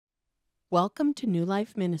Welcome to New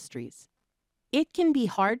Life Ministries. It can be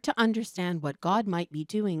hard to understand what God might be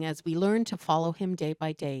doing as we learn to follow Him day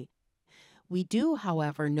by day. We do,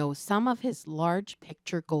 however, know some of His large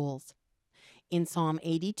picture goals. In Psalm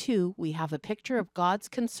 82, we have a picture of God's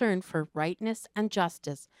concern for rightness and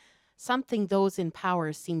justice, something those in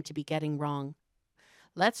power seem to be getting wrong.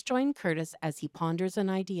 Let's join Curtis as he ponders an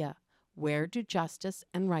idea. Where do justice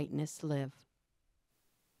and rightness live?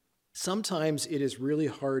 Sometimes it is really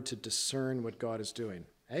hard to discern what God is doing,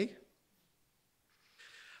 eh?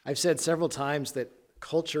 I've said several times that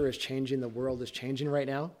culture is changing, the world is changing right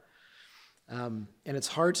now, and it's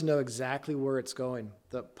hard to know exactly where it's going.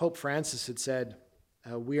 The Pope Francis had said,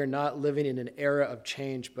 we are not living in an era of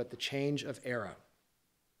change, but the change of era.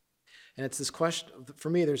 And it's this question, for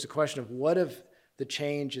me, there's a question of what if the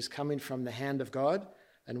change is coming from the hand of God,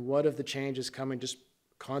 and what if the change is coming just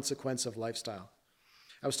consequence of lifestyle?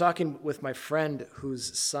 I was talking with my friend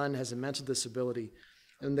whose son has a mental disability,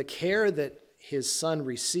 and the care that his son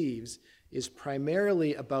receives is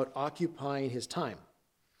primarily about occupying his time,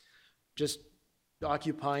 just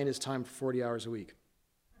occupying his time for 40 hours a week.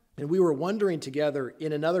 And we were wondering together,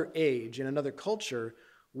 in another age, in another culture,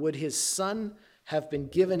 would his son have been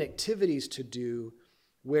given activities to do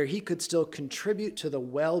where he could still contribute to the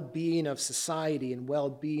well-being of society and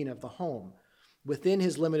well-being of the home within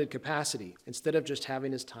his limited capacity, instead of just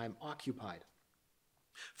having his time occupied.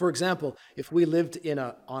 For example, if we lived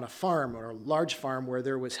on a farm or a large farm where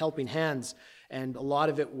there was helping hands and a lot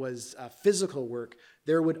of it was physical work,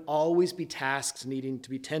 there would always be tasks needing to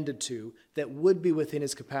be tended to that would be within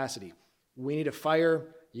his capacity. We need a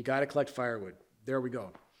fire, you got to collect firewood. There we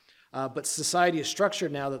go. But society is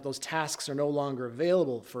structured now that those tasks are no longer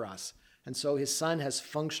available for us. And so his son has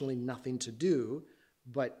functionally nothing to do,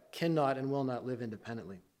 but cannot and will not live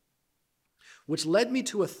independently. Which led me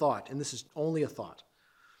to a thought, and this is only a thought.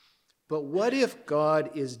 But what if God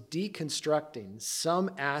is deconstructing some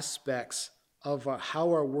aspects of how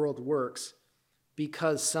our world works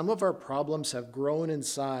because some of our problems have grown in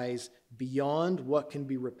size beyond what can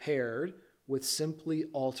be repaired with simply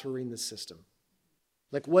altering the system?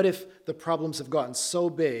 Like, what if the problems have gotten so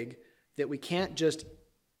big that we can't just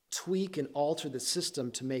tweak and alter the system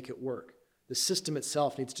to make it work? The system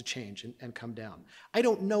itself needs to change and come down. I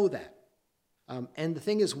don't know that. And the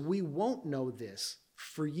thing is, we won't know this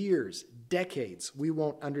for years, decades. We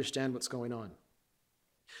won't understand what's going on.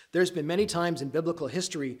 There's been many times in biblical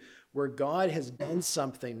history where God has done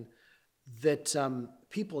something that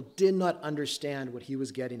people did not understand what he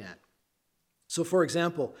was getting at. So, for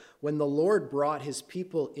example, when the Lord brought his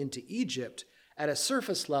people into Egypt, at a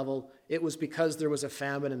surface level, it was because there was a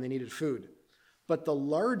famine and they needed food. But the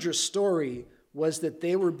larger story was that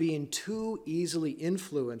they were being too easily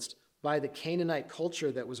influenced by the Canaanite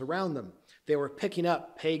culture that was around them. They were picking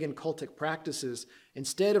up pagan cultic practices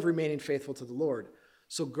instead of remaining faithful to the Lord.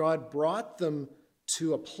 So God brought them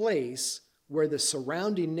to a place where the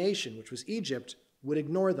surrounding nation, which was Egypt, would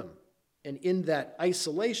ignore them. And in that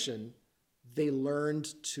isolation, they learned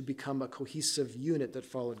to become a cohesive unit that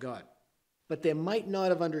followed God. But they might not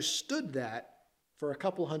have understood that for a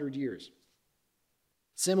couple hundred years.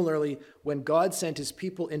 Similarly, when God sent his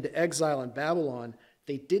people into exile in Babylon,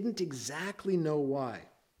 they didn't exactly know why.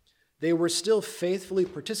 They were still faithfully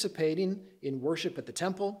participating in worship at the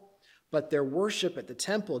temple, but their worship at the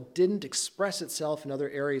temple didn't express itself in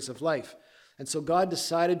other areas of life. And so God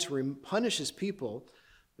decided to punish his people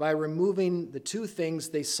by removing the two things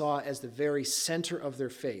they saw as the very center of their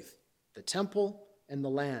faith, the temple and the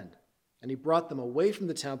land. And he brought them away from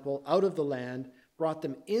the temple, out of the land, brought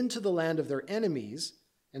them into the land of their enemies,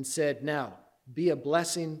 and said, now, be a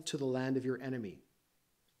blessing to the land of your enemy.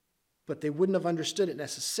 But they wouldn't have understood it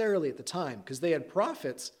necessarily at the time, because they had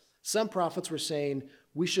prophets. Some prophets were saying,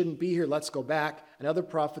 we shouldn't be here, let's go back. And other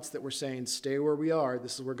prophets that were saying, stay where we are,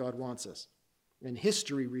 this is where God wants us. And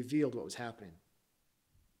history revealed what was happening.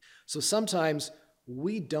 So sometimes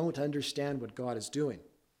we don't understand what God is doing.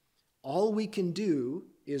 All we can do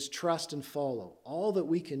is trust and follow. All that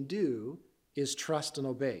we can do is trust and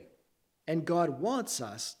obey. And God wants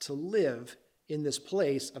us to live in this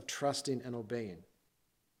place of trusting and obeying.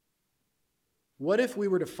 What if we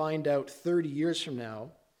were to find out 30 years from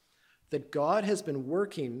now that God has been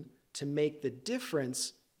working to make the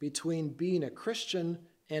difference between being a Christian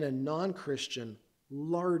and a non-Christian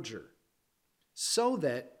larger, so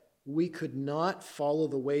that we could not follow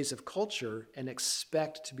the ways of culture and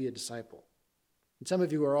expect to be a disciple? And some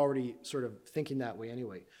of you are already sort of thinking that way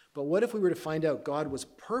anyway. But what if we were to find out God was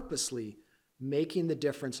purposely making the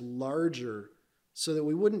difference larger so that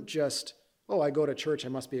we wouldn't just, oh, I go to church, I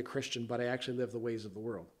must be a Christian, but I actually live the ways of the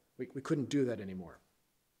world. We couldn't do that anymore.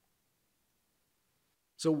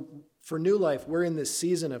 So for New Life, we're in this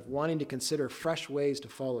season of wanting to consider fresh ways to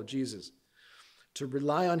follow Jesus, to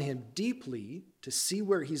rely on him deeply, to see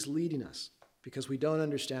where he's leading us, because we don't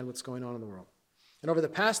understand what's going on in the world. And over the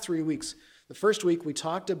past 3 weeks, the first week we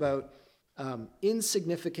talked about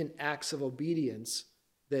insignificant acts of obedience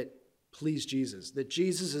that please Jesus, that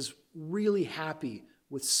Jesus is really happy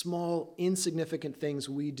with small, insignificant things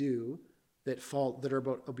we do that are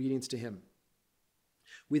about obedience to him.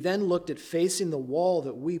 We then looked at facing the wall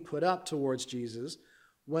that we put up towards Jesus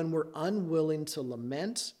when we're unwilling to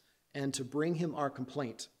lament and to bring him our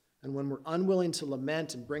complaint. And when we're unwilling to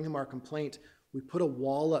lament and bring him our complaint, we put a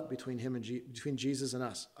wall up between him and between Jesus and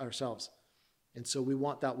us, ourselves. And so we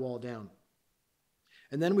want that wall down.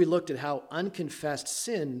 And then we looked at how unconfessed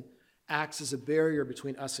sin acts as a barrier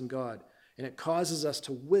between us and God, and it causes us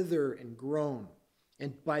to wither and groan.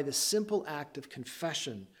 And by the simple act of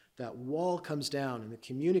confession, that wall comes down and the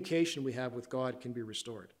communication we have with God can be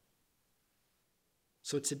restored.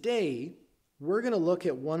 So today, we're going to look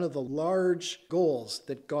at one of the large goals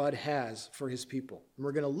that God has for his people. And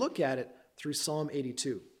we're going to look at it through Psalm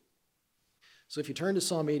 82. So if you turn to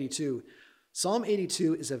Psalm 82, Psalm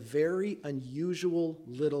 82 is a very unusual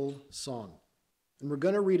little song. And we're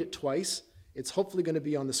going to read it twice. It's hopefully going to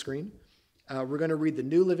be on the screen. We're going to read the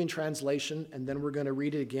New Living Translation, and then we're going to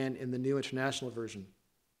read it again in the New International Version.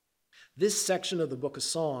 This section of the book of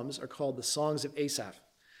Psalms are called the Songs of Asaph.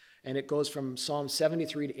 And it goes from Psalm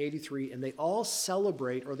 73 to 83, and they all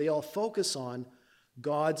celebrate, or they all focus on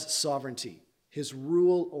God's sovereignty, his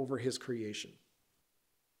rule over his creation.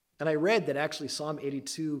 And I read that actually Psalm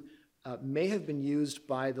 82 may have been used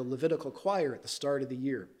by the Levitical choir at the start of the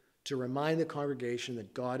year to remind the congregation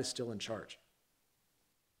that God is still in charge.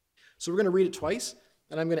 So we're going to read it twice,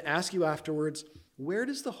 and I'm going to ask you afterwards, where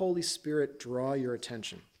does the Holy Spirit draw your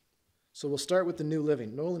attention? So we'll start with the New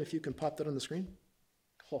Living. Nolan, if you can pop that on the screen.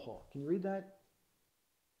 Can you read that?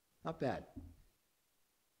 Not bad.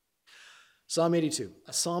 Psalm 82,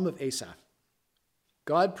 a psalm of Asaph.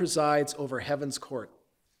 God presides over heaven's court.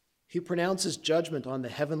 He pronounces judgment on the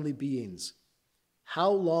heavenly beings. How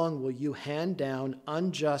long will you hand down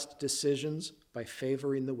unjust decisions by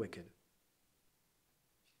favoring the wicked?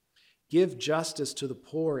 Give justice to the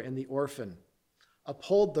poor and the orphan.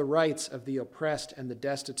 Uphold the rights of the oppressed and the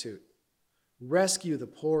destitute. Rescue the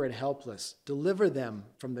poor and helpless. Deliver them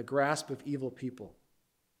from the grasp of evil people.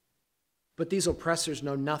 But these oppressors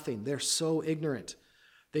know nothing. They're so ignorant.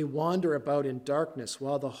 They wander about in darkness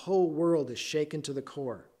while the whole world is shaken to the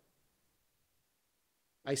core.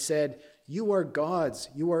 I said, you are gods.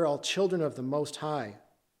 You are all children of the Most High.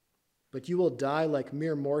 But you will die like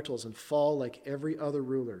mere mortals and fall like every other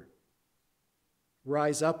ruler.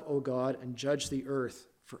 Rise up, O God, and judge the earth,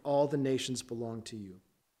 for all the nations belong to you.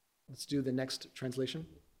 Let's do the next translation.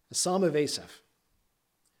 A psalm of Asaph.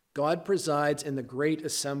 God presides in the great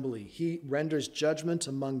assembly. He renders judgment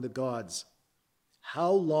among the gods.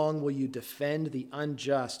 How long will you defend the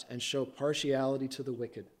unjust and show partiality to the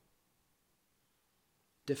wicked?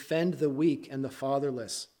 Defend the weak and the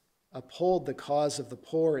fatherless. Uphold the cause of the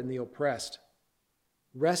poor and the oppressed.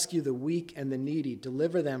 Rescue the weak and the needy.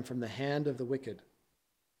 Deliver them from the hand of the wicked.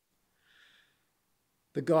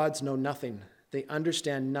 The gods know nothing. They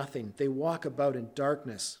understand nothing. They walk about in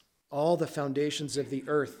darkness. All the foundations of the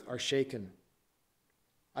earth are shaken.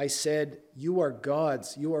 I said, you are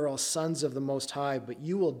gods. You are all sons of the Most High, but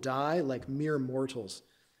you will die like mere mortals.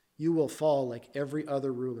 You will fall like every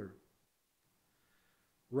other ruler.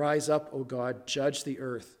 Rise up, O God, judge the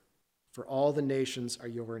earth, for all the nations are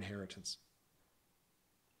your inheritance.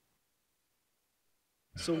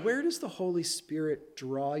 So where does the Holy Spirit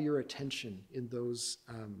draw your attention in those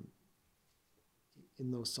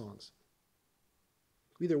songs?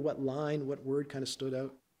 Either what line, what word kind of stood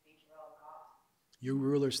out? You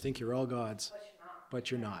rulers think you're all gods,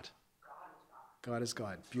 but you're not. God is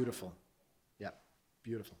God. Beautiful. Yeah,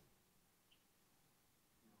 beautiful.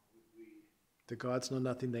 The gods know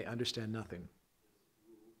nothing, they understand nothing.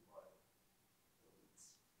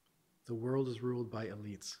 The world is ruled by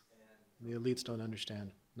elites. The elites don't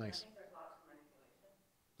understand. Nice.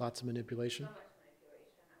 Lots of manipulation.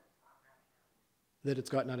 That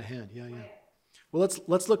it's gotten out of hand. Yeah. Well,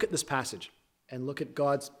 let's look at this passage and look at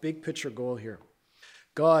God's big picture goal here.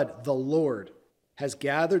 God, the Lord, has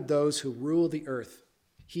gathered those who rule the earth.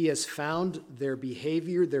 He has found their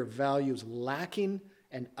behavior, their values lacking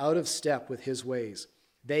and out of step with his ways.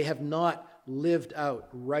 They have not lived out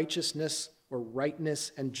righteousness or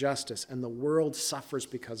rightness and justice, and the world suffers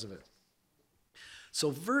because of it. So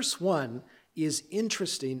verse 1 is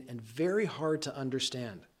interesting and very hard to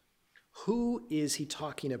understand. Who is he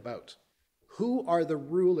talking about? Who are the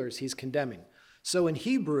rulers he's condemning? So in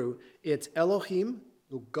Hebrew, it's Elohim,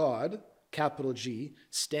 God, capital G,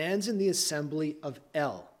 stands in the assembly of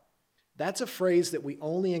El. That's a phrase that we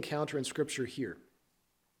only encounter in Scripture here.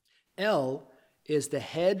 El is the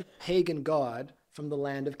head pagan god from the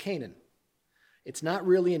land of Canaan. It's not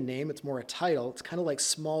really a name, it's more a title. It's kind of like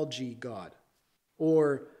small g God,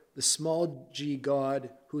 or the small g God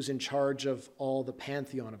who's in charge of all the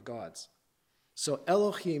pantheon of gods. So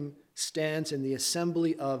Elohim stands in the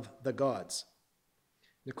assembly of the gods.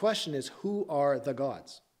 The question is, who are the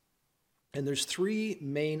gods? And there's three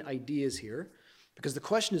main ideas here, because the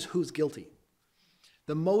question is, who's guilty?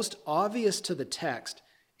 The most obvious to the text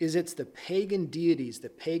is it's the pagan deities, the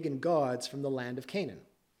pagan gods from the land of Canaan.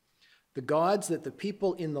 The gods that the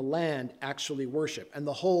people in the land actually worship, and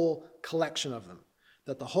the whole collection of them.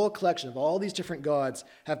 That the whole collection of all these different gods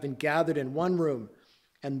have been gathered in one room,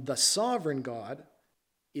 and the sovereign God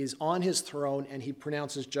is on his throne, and he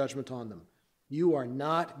pronounces judgment on them. You are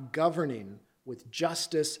not governing with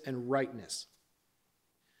justice and rightness.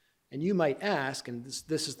 And you might ask, and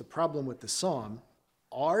this is the problem with the psalm,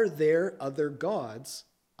 are there other gods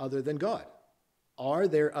other than God? Are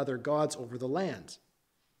there other gods over the land?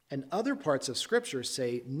 And other parts of Scripture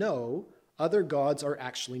say, no, other gods are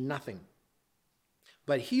actually nothing.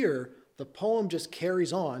 But here, the poem just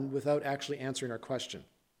carries on without actually answering our question.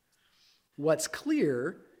 What's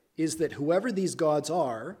clear is that whoever these gods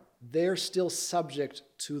are, they're still subject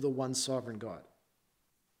to the one sovereign God.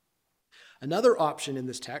 Another option in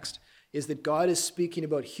this text is that God is speaking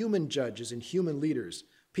about human judges and human leaders,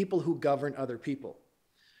 people who govern other people.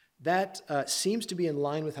 That seems to be in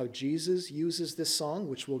line with how Jesus uses this song,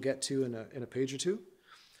 which we'll get to in a page or two.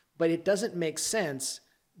 But it doesn't make sense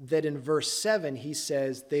that in verse 7 he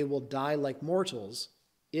says they will die like mortals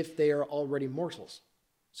if they are already mortals.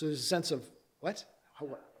 So there's a sense of, what?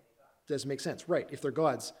 Doesn't make sense. Right, if they're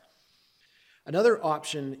gods. Another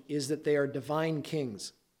option is that they are divine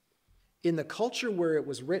kings. In the culture where it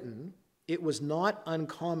was written, it was not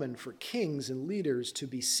uncommon for kings and leaders to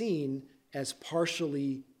be seen as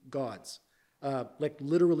partially gods, like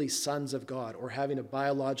literally sons of God, or having a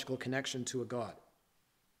biological connection to a god.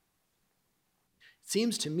 It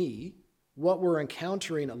seems to me what we're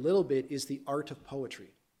encountering a little bit is the art of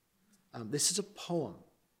poetry. This is a poem,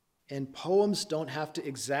 and poems don't have to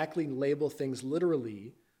exactly label things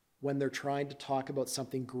literally when they're trying to talk about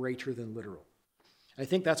something greater than literal. I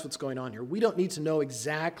think that's what's going on here. We don't need to know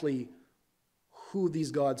exactly who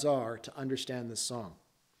these gods are to understand this song.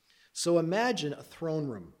 So imagine a throne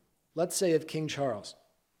room, let's say of King Charles,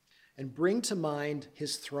 and bring to mind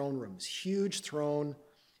his throne room, this huge throne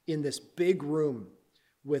in this big room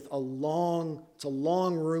with it's a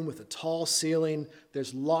long room with a tall ceiling.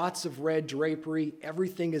 There's lots of red drapery.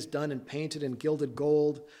 Everything is done and painted in gilded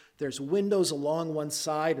gold. There's windows along one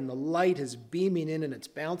side, and the light is beaming in, and it's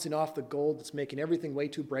bouncing off the gold. It's making everything way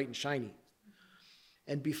too bright and shiny.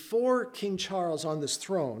 And before King Charles on this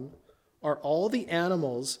throne are all the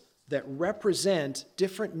animals that represent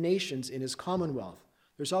different nations in his commonwealth.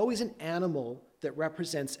 There's always an animal that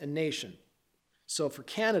represents a nation. So for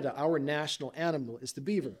Canada, our national animal is the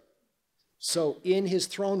beaver. So in his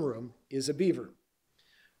throne room is a beaver.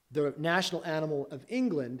 The national animal of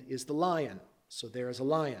England is the lion. So there is a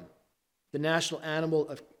lion. The national animal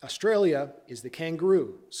of Australia is the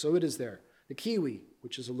kangaroo. So it is there. The kiwi,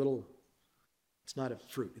 which is it's not a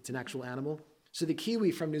fruit, it's an actual animal. So the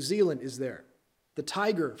kiwi from New Zealand is there. The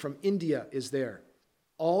tiger from India is there.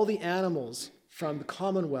 All the animals from the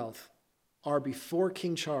Commonwealth are before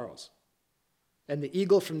King Charles. And the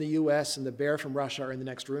eagle from the US and the bear from Russia are in the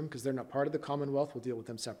next room because they're not part of the Commonwealth. We'll deal with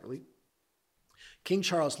them separately. King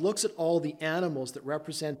Charles looks at all the animals that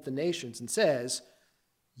represent the nations and says,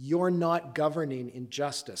 you're not governing in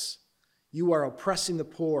justice. You are oppressing the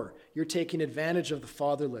poor. You're taking advantage of the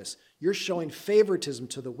fatherless. You're showing favoritism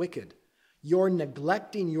to the wicked. You're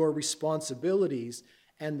neglecting your responsibilities,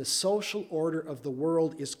 and the social order of the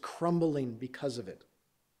world is crumbling because of it.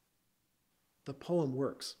 The poem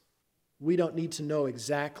works. We don't need to know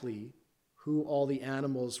exactly who all the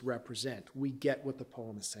animals represent. We get what the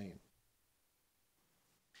poem is saying.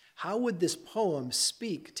 How would this poem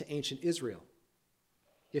speak to ancient Israel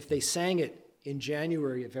if they sang it in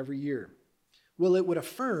January of every year? Well, it would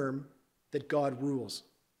affirm that God rules.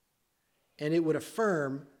 And it would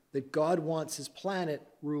affirm that God wants his planet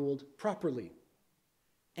ruled properly.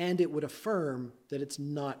 And it would affirm that it's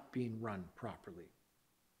not being run properly.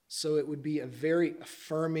 So it would be a very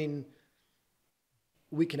affirming,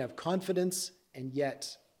 we can have confidence, and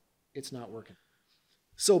yet it's not working.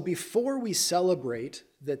 So before we celebrate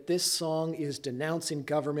that this song is denouncing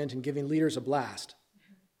government and giving leaders a blast,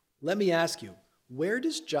 let me ask you, where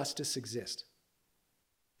does justice exist?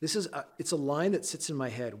 It's a line that sits in my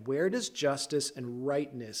head. Where does justice and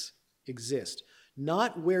rightness exist?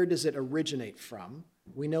 Not where does it originate from.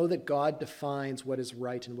 We know that God defines what is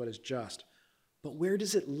right and what is just. But where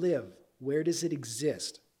does it live? Where does it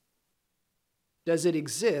exist? Does it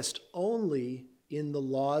exist only in the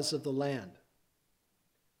laws of the land?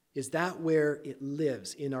 Is that where it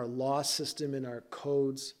lives, in our law system, in our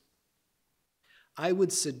codes? I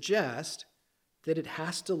would suggest that it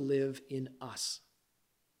has to live in us.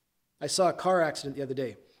 I saw a car accident the other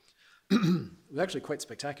day. It was actually quite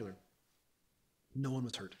spectacular. No one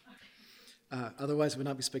was hurt. Otherwise, it would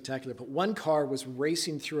not be spectacular. But one car was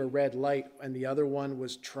racing through a red light, and the other one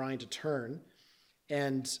was trying to turn.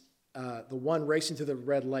 And the one racing through the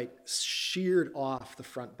red light sheared off the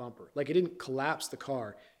front bumper. Like, it didn't collapse the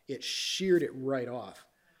car. It sheared it right off.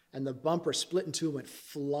 And the bumper split in two and went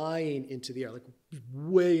flying into the air, like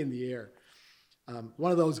way in the air.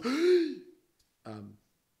 One of those...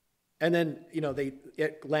 And then,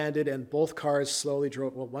 it landed and both cars slowly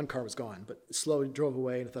drove, well, one car was gone, but slowly drove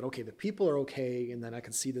away, and I thought, okay, the people are okay, and then I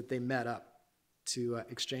could see that they met up to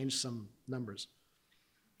exchange some numbers.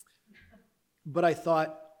 But I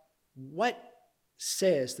thought, what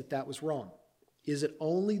says that that was wrong? Is it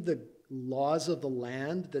only the laws of the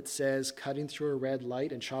land that says cutting through a red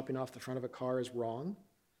light and chopping off the front of a car is wrong?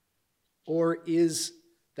 Or is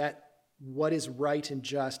that what is right and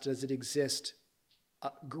just, does it exist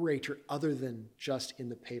greater other than just in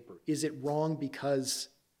the paper? Is it wrong because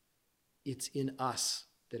it's in us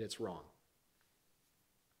that it's wrong?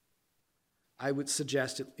 I would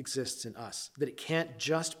suggest it exists in us, that it can't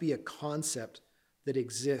just be a concept that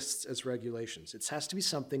exists as regulations. It has to be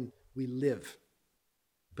something we live.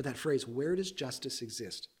 But that phrase, where does justice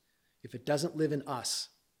exist? If it doesn't live in us,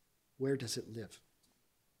 where does it live?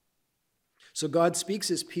 So God speaks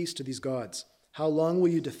his peace to these gods. How long will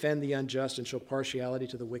you defend the unjust and show partiality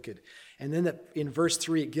to the wicked? And then in verse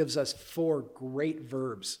 3, it gives us 4 great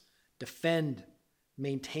verbs: defend,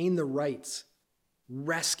 maintain the rights,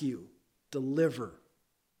 rescue, deliver.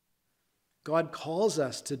 God calls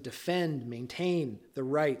us to defend, maintain the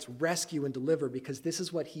rights, rescue, and deliver because this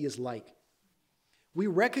is what he is like. We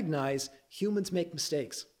recognize humans make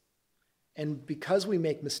mistakes. And because we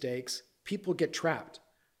make mistakes, people get trapped.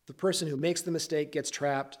 The person who makes the mistake gets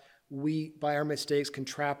trapped. We, by our mistakes, can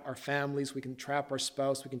trap our families, we can trap our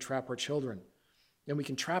spouse, we can trap our children, and we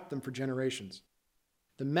can trap them for generations.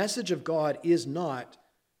 The message of God is not,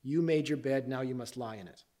 you made your bed, now you must lie in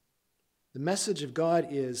it. The message of God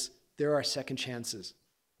is, there are second chances.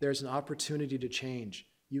 There's an opportunity to change.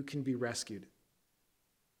 You can be rescued.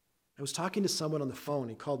 I was talking to someone on the phone.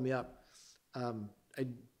 He called me up. I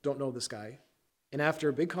don't know this guy. And after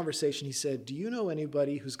a big conversation, he said, do you know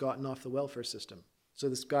anybody who's gotten off the welfare system? So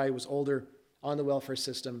this guy was older, on the welfare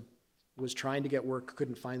system, was trying to get work,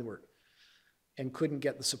 couldn't find work, and couldn't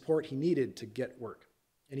get the support he needed to get work.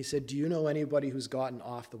 And he said, do you know anybody who's gotten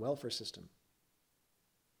off the welfare system?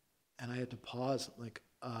 And I had to pause, like,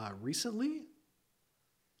 recently?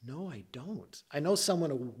 No, I don't. I know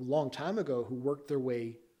someone a long time ago who worked their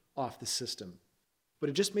way off the system, but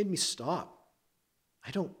it just made me stop. I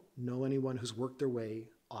don't know anyone who's worked their way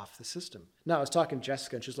off the system. Now, I was talking to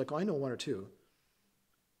Jessica, and she's like, oh, I know one or two.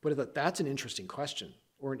 But I thought, that's an interesting question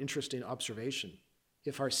or an interesting observation.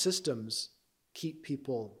 If our systems keep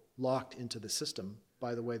people locked into the system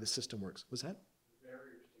by the way the system works, was that?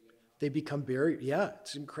 They become barriers. Yeah,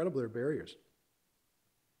 it's incredible. They're barriers.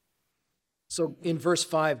 So in verse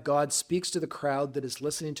 5, God speaks to the crowd that is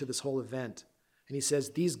listening to this whole event. And he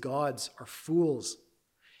says, these gods are fools.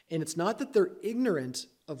 And it's not that they're ignorant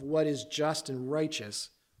of what is just and righteous,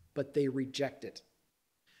 but they reject it.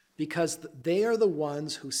 Because they are the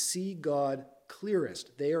ones who see God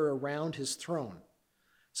clearest. They are around his throne.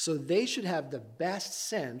 So they should have the best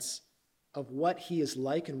sense of what he is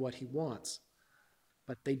like and what he wants.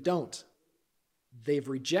 But they don't. They've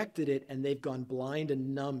rejected it and they've gone blind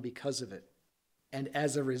and numb because of it. And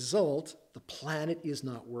as a result, the planet is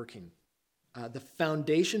not working. The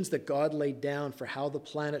foundations that God laid down for how the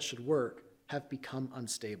planet should work have become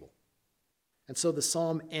unstable. And so the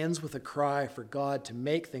psalm ends with a cry for God to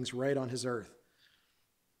make things right on his earth.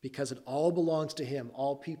 Because it all belongs to him.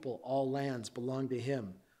 All people, all lands belong to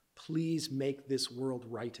him. Please make this world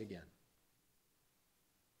right again.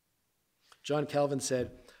 John Calvin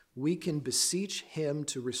said, we can beseech him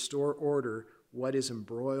to restore order what is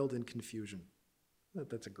embroiled in confusion.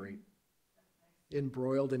 That's a great.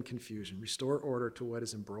 Embroiled in confusion. Restore order to what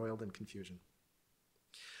is embroiled in confusion.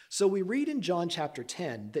 So we read in John chapter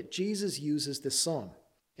 10 that Jesus uses this psalm,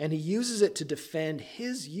 and he uses it to defend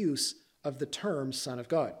his use of the term Son of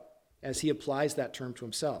God, as he applies that term to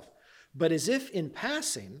himself. But as if in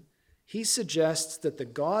passing, he suggests that the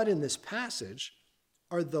God in this passage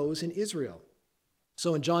are those in Israel.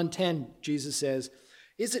 So in John 10, Jesus says,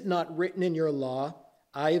 "Is it not written in your law,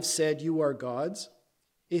 I have said you are gods?"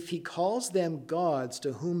 If he calls them gods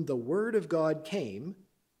to whom the word of God came,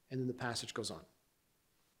 and then the passage goes on.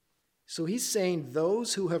 So he's saying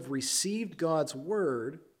those who have received God's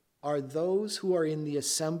word are those who are in the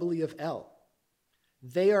assembly of El.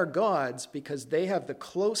 They are gods because they have the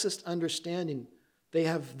closest understanding. They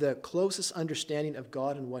have the closest understanding of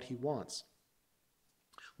God and what he wants.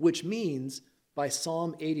 Which means, by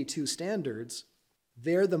Psalm 82 standards,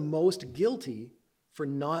 they're the most guilty for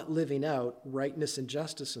not living out rightness and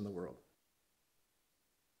justice in the world.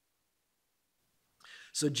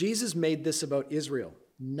 So Jesus made this about Israel,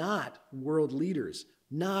 not world leaders,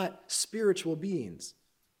 not spiritual beings.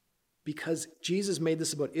 Because Jesus made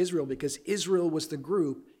this about Israel because Israel was the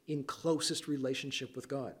group in closest relationship with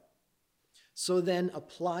God. So then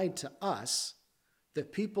applied to us, the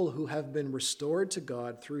people who have been restored to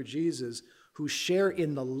God through Jesus, who share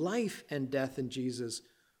in the life and death in Jesus,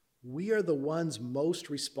 we are the ones most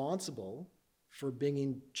responsible for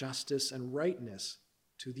bringing justice and rightness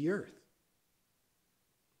to the earth.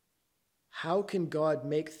 How can God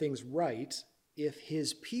make things right if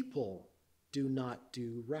his people do not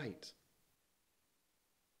do right?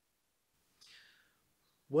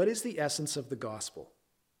 What is the essence of the gospel?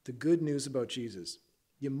 The good news about Jesus.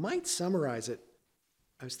 You might summarize it,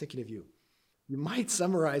 I was thinking of you. You might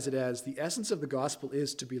summarize it as the essence of the gospel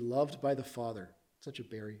is to be loved by the Father. Such a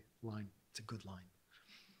Barry line. It's a good line.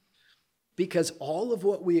 Because all of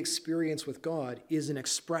what we experience with God is an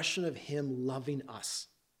expression of him loving us.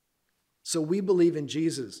 So we believe in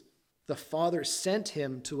Jesus. The Father sent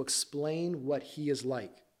him to explain what he is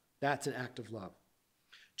like. That's an act of love.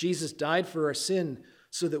 Jesus died for our sin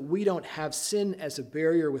so that we don't have sin as a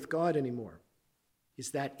barrier with God anymore.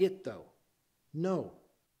 Is that it, though? No.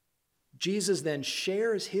 Jesus then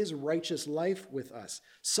shares his righteous life with us,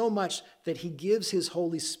 so much that he gives his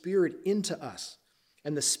Holy Spirit into us.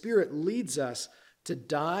 And the Spirit leads us to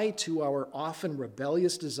die to our often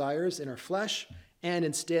rebellious desires in our flesh and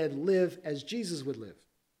instead live as Jesus would live.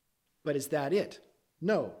 But is that it?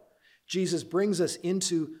 No. God brings us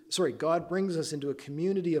into a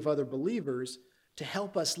community of other believers to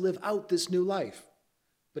help us live out this new life.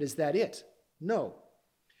 But is that it? No.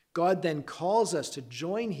 God then calls us to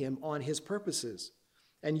join him on his purposes.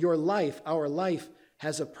 And your life, our life,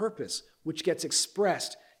 has a purpose which gets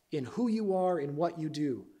expressed in who you are and what you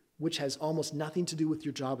do, which has almost nothing to do with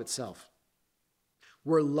your job itself.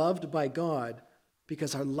 We're loved by God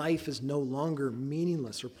because our life is no longer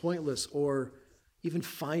meaningless or pointless or even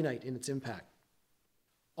finite in its impact.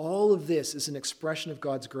 All of this is an expression of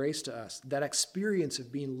God's grace to us, that experience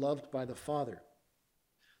of being loved by the Father.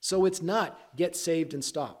 So it's not get saved and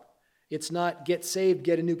stop. It's not get saved,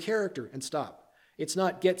 get a new character and stop. It's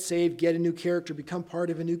not get saved, get a new character, become part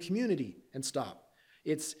of a new community and stop.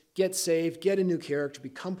 It's get saved, get a new character,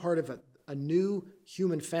 become part of a new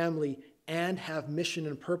human family and have mission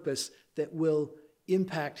and purpose that will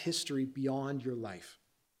impact history beyond your life.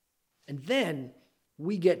 And then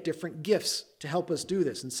we get different gifts to help us do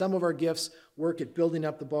this. And some of our gifts work at building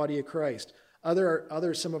up the body of Christ.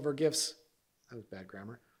 Some of our gifts, that was bad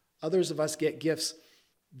grammar. Others of us get gifts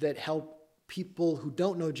that help people who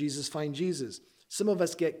don't know Jesus find Jesus. Some of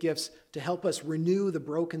us get gifts to help us renew the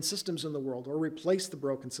broken systems in the world or replace the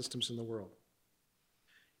broken systems in the world.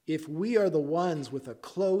 If we are the ones with a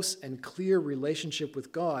close and clear relationship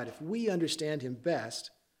with God, if we understand him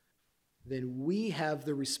best, then we have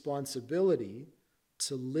the responsibility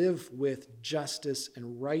to live with justice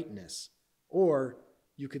and rightness, or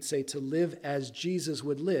you could say to live as Jesus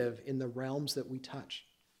would live in the realms that we touch.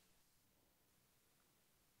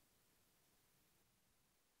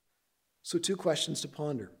 So 2 questions to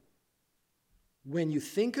ponder. When you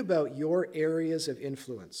think about your areas of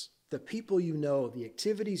influence, the people you know, the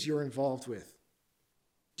activities you're involved with,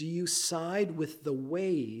 do you side with the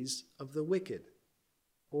ways of the wicked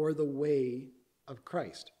or the way of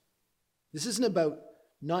Christ? This isn't about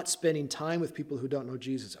not spending time with people who don't know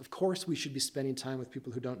Jesus. Of course we should be spending time with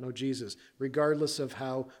people who don't know Jesus, regardless of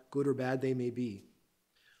how good or bad they may be.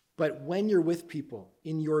 But when you're with people,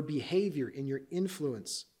 in your behavior, in your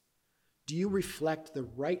influence, do you reflect the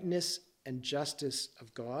rightness and justice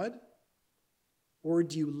of God? Or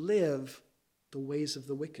do you live the ways of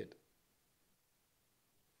the wicked?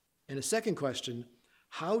 And a second question,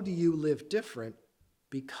 how do you live different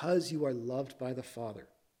because you are loved by the Father?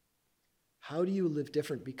 How do you live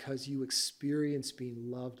different because you experience being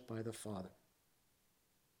loved by the Father?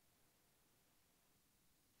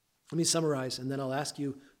 Let me summarize, and then I'll ask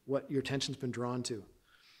you what your attention's been drawn to.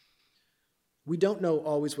 We don't know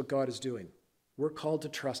always what God is doing. We're called to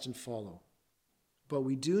trust and follow. But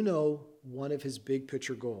we do know one of his big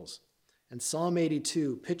picture goals. And Psalm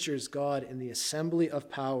 82 pictures God in the assembly of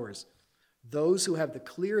powers, those who have the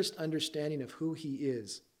clearest understanding of who he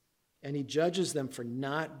is, and he judges them for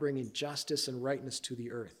not bringing justice and rightness to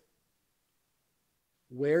the earth.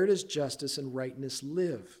 Where does justice and rightness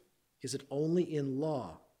live? Is it only in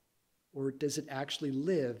law, or does it actually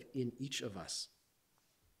live in each of us?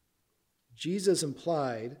 Jesus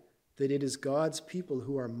implied that it is God's people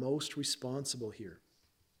who are most responsible here.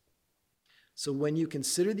 So when you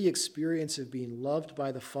consider the experience of being loved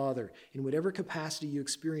by the Father, in whatever capacity you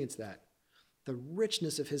experience that, the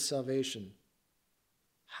richness of his salvation,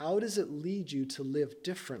 how does it lead you to live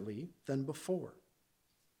differently than before?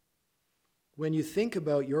 When you think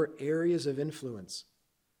about your areas of influence,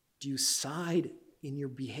 do you side in your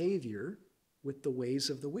behavior with the ways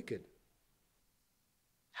of the wicked?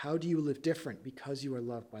 How do you live different because you are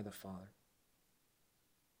loved by the Father?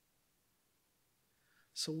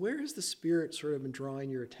 So where has the Spirit sort of been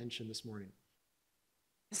drawing your attention this morning?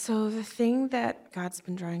 So the thing that God's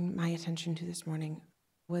been drawing my attention to this morning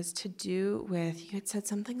was to do with, you had said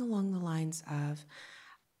something along the lines of,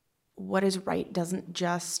 what is right doesn't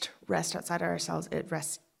just rest outside ourselves, it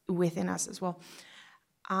rests within us as well.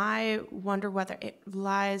 I wonder whether it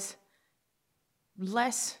lies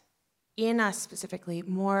less in us specifically,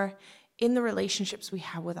 more in the relationships we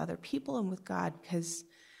have with other people and with God, because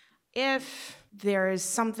if there is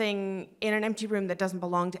something in an empty room that doesn't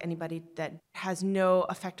belong to anybody, that has no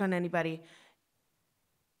effect on anybody,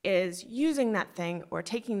 is using that thing or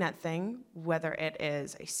taking that thing, whether it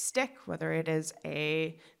is a stick, whether it is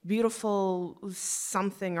a beautiful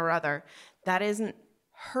something or other, that isn't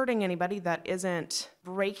hurting anybody, that isn't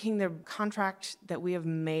breaking the contract that we have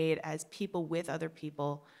made as people with other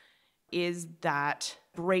people, is that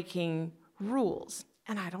breaking rules?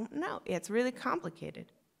 And I don't know. It's really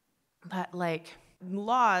complicated. But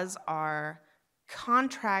laws are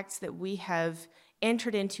contracts that we have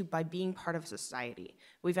entered into by being part of society.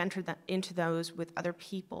 We've entered into those with other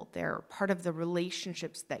people. They're part of the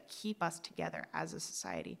relationships that keep us together as a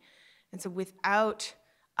society. And so without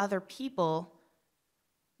other people,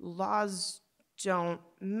 laws don't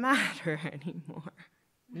matter anymore.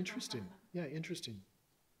 Interesting. Yeah, interesting.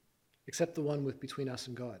 Except the one between us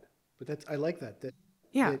and God. But I like that.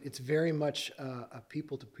 Yeah. That it's very much a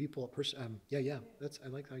people to people person. I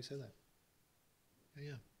like how you said that.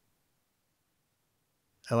 Yeah.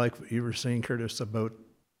 I like what you were saying, Curtis, about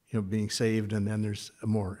being saved, and then there's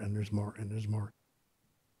more, and there's more, and there's more.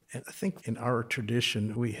 And I think in our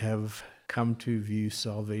tradition, we have come to view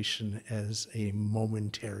salvation as a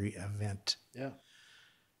momentary event. Yeah.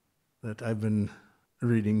 That I've been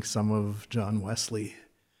reading some of John Wesley,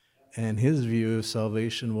 and his view of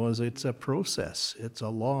salvation was it's a process. It's a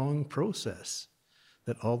long process.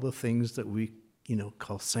 That all the things that we,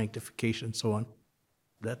 call sanctification and so on,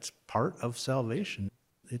 that's part of salvation.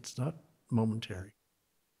 It's not momentary.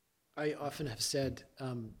 I often have said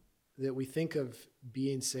that we think of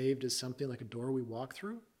being saved as something like a door we walk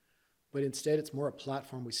through, but instead it's more a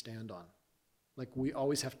platform we stand on. Like we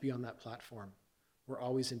always have to be on that platform. We're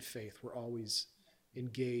always in faith. We're always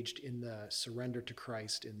engaged in the surrender to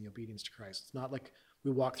Christ, in the obedience to Christ. It's not like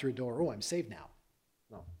we walk through a door, I'm saved now.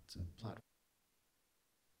 No, it's a platform.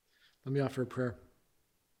 Let me offer a prayer.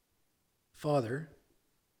 Father,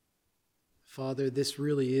 this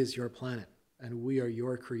really is your planet, and we are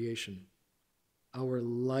your creation. Our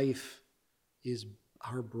life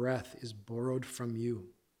our breath is borrowed from you.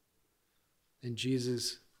 And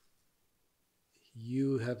Jesus,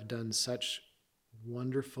 you have done such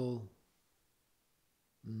wonderful,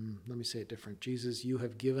 let me say it different. Jesus, you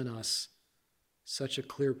have given us such a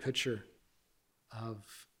clear picture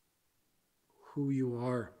of who you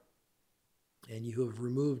are, and you have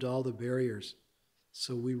removed all the barriers.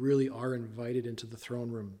 So we really are invited into the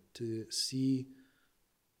throne room to see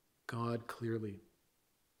God clearly.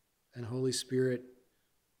 And Holy Spirit,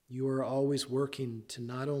 you are always working to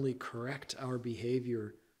not only correct our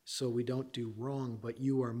behavior so we don't do wrong, but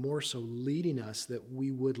you are more so leading us that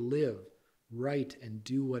we would live right and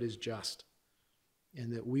do what is just.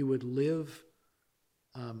 And that we would live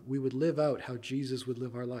out how Jesus would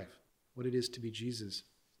live our life, what it is to be Jesus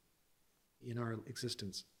in our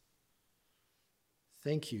existence.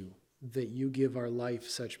 Thank you that you give our life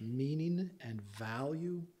such meaning and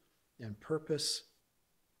value and purpose.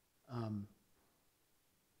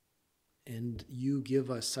 And you give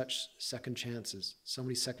us such second chances, so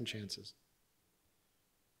many second chances.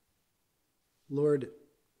 Lord,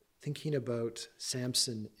 thinking about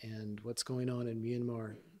Samson and what's going on in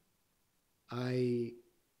Myanmar, I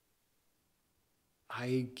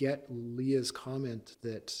get Leah's comment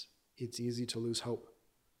that it's easy to lose hope.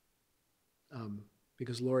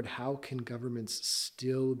 Because, Lord, how can governments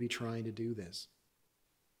still be trying to do this?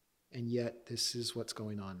 And yet this is what's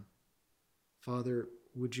going on. Father,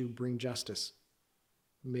 would you bring justice?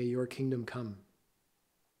 May your kingdom come.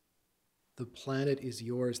 The planet is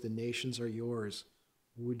yours. The nations are yours.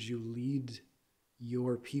 Would you lead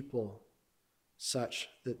your people such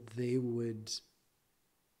that they would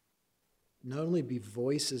not only be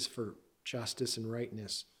voices for justice and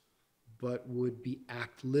rightness, but would be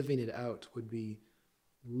living it out, would be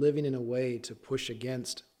living in a way to push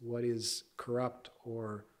against what is corrupt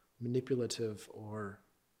or manipulative or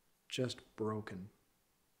just broken.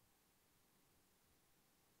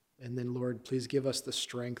 And then, Lord, please give us the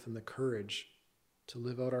strength and the courage to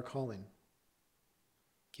live out our calling.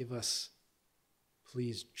 Give us,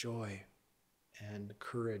 please, joy and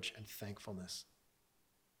courage and thankfulness.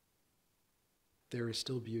 There is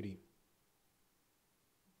still beauty.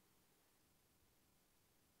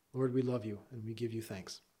 Lord, we love you and we give you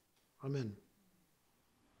thanks. Amen.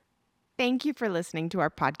 Thank you for listening to our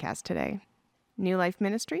podcast today. New Life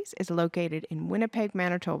Ministries is located in Winnipeg,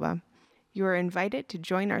 Manitoba. You are invited to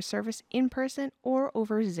join our service in person or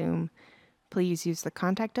over Zoom. Please use the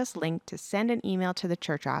Contact Us link to send an email to the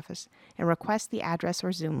church office and request the address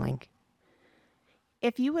or Zoom link.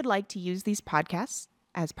 If you would like to use these podcasts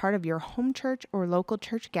as part of your home church or local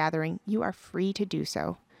church gathering, you are free to do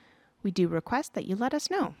so. We do request that you let us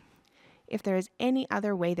know. If there is any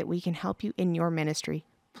other way that we can help you in your ministry,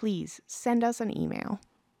 please send us an email.